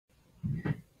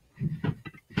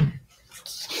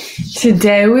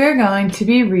Today we are going to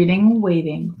be reading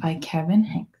Waiting by Kevin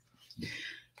Henkes.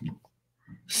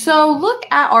 So look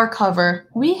at our cover.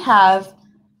 We have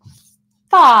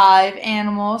 5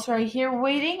 animals right here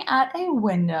waiting at a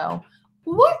window.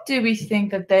 What do we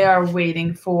think that they are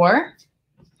waiting for?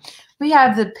 We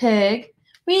have the pig,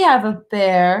 we have a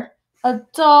bear, a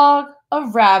dog, a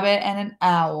rabbit, and an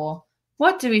owl.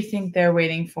 What do we think they're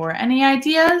waiting for? Any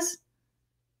ideas?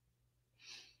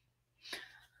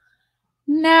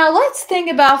 Now let's think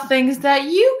about things that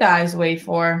you guys wait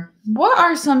for. What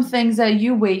are some things that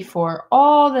you wait for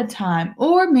all the time?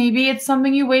 Or maybe it's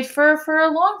something you wait for a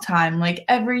long time. Like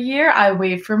every year I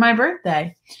wait for my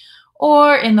birthday.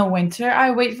 Or in the winter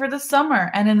I wait for the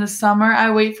summer. And in the summer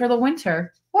I wait for the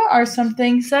winter. What are some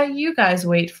things that you guys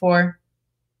wait for?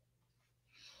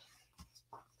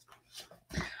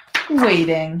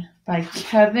 Waiting by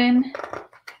Kevin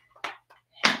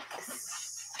Henkes.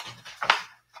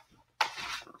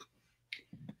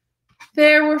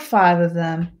 There were 5 of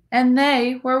them, and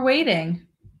they were waiting.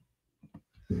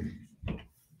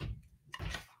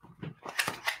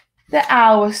 The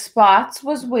owl with spots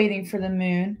was waiting for the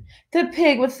moon. The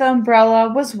pig with the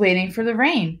umbrella was waiting for the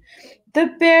rain.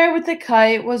 The bear with the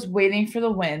kite was waiting for the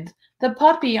wind. The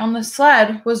puppy on the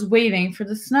sled was waiting for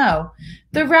the snow.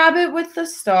 The rabbit with the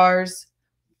stars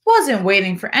wasn't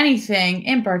waiting for anything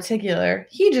in particular.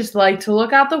 He just liked to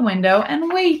look out the window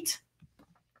and wait.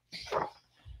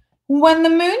 When the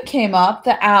moon came up,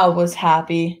 the owl was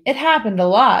happy. It happened a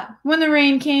lot. When the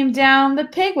rain came down, the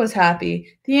pig was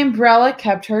happy. The umbrella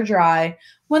kept her dry.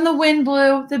 When the wind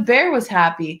blew, the bear was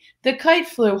happy. The kite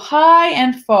flew high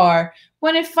and far.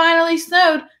 When it finally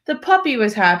snowed, the puppy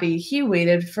was happy. He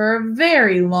waited for a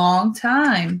very long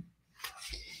time.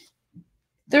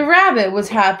 The rabbit was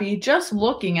happy just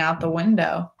looking out the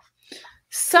window.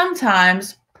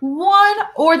 Sometimes one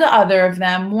or the other of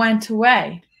them went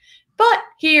away. But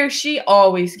he or she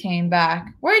always came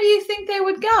back. Where do you think they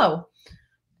would go?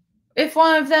 If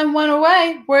one of them went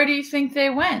away, where do you think they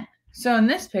went? So in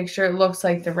this picture, it looks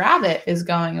like the rabbit is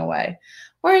going away.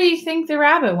 Where do you think the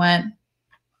rabbit went?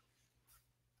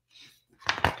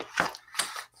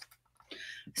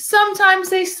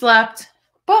 Sometimes they slept,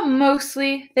 but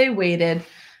mostly they waited.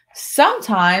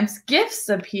 Sometimes gifts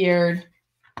appeared.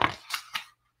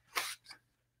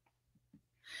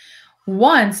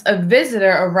 Once a visitor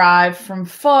arrived from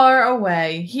far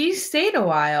away. He stayed a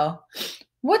while.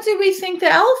 What did we think the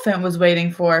elephant was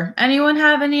waiting for? Anyone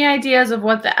have any ideas of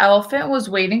what the elephant was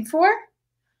waiting for?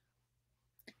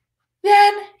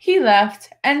 Then he left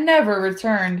and never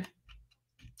returned.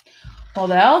 Well,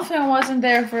 the elephant wasn't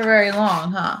there for very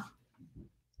long, huh?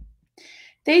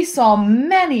 They saw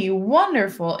many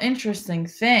wonderful, interesting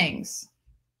things.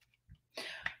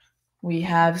 We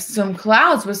have some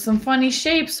clouds with some funny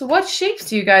shapes. What shapes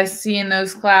do you guys see in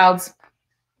those clouds?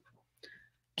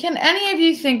 Can any of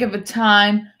you think of a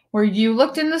time where you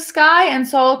looked in the sky and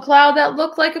saw a cloud that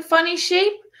looked like a funny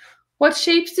shape? What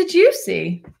shapes did you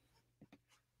see?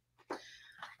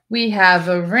 We have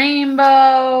a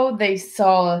rainbow. They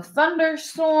saw a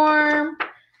thunderstorm,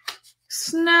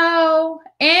 snow,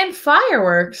 and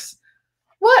fireworks.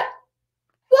 What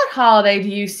holiday do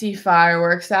you see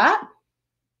fireworks at?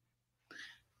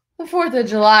 The 4th of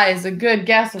July is a good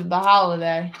guess of the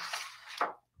holiday.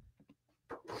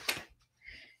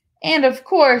 And of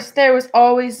course, there was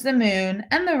always the moon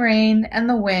and the rain and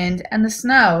the wind and the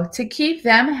snow to keep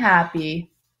them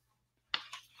happy.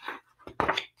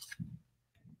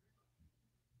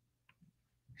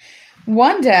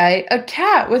 One day, a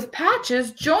cat with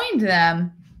patches joined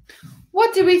them.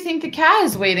 What do we think the cat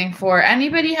is waiting for?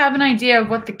 Anybody have an idea of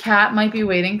what the cat might be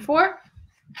waiting for?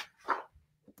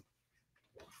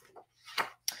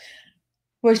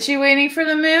 Was she waiting for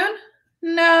the moon?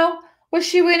 No. Was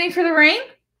she waiting for the rain?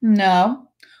 No.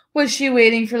 Was she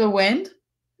waiting for the wind?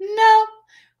 No.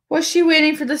 Was she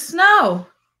waiting for the snow?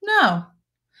 No.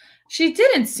 She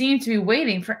didn't seem to be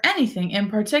waiting for anything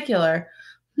in particular.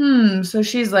 So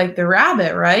she's like the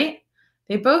rabbit, right?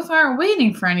 They both aren't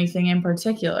waiting for anything in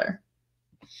particular.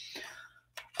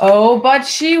 Oh, but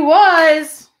she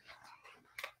was.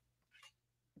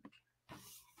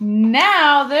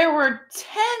 Now there were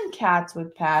 10 cats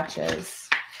with patches.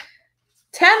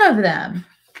 10 of them.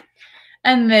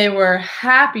 And they were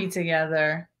happy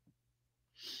together,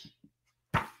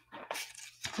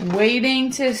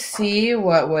 waiting to see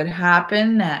what would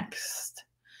happen next.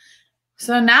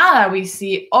 So now that we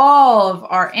see all of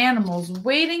our animals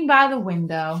waiting by the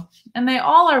window, and they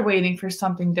all are waiting for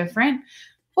something different,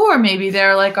 or maybe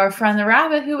they're like our friend the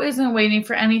rabbit who isn't waiting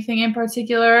for anything in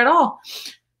particular at all.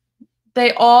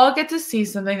 They all get to see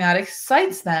something that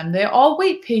excites them. They all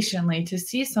wait patiently to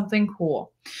see something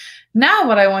cool. Now,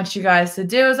 what I want you guys to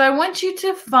do is I want you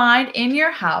to find in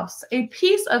your house a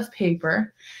piece of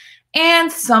paper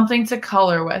and something to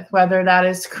color with, whether that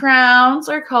is crowns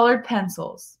or colored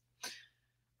pencils.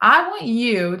 I want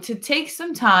you to take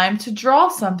some time to draw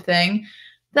something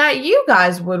that you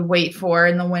guys would wait for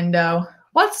in the window.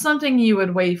 What's something you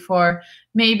would wait for?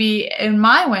 Maybe in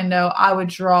my window, I would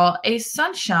draw a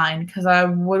sunshine because I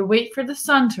would wait for the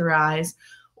sun to rise.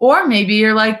 Or maybe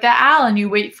you're like the owl and you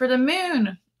wait for the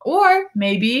moon. Or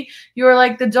maybe you're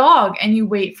like the dog and you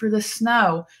wait for the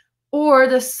snow or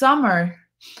the summer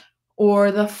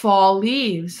or the fall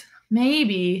leaves.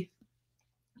 Maybe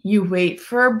you wait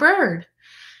for a bird.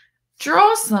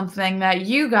 Draw something that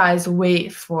you guys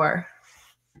wait for.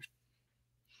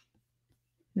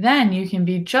 Then you can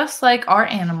be just like our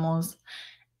animals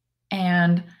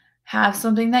and have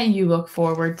something that you look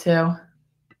forward to.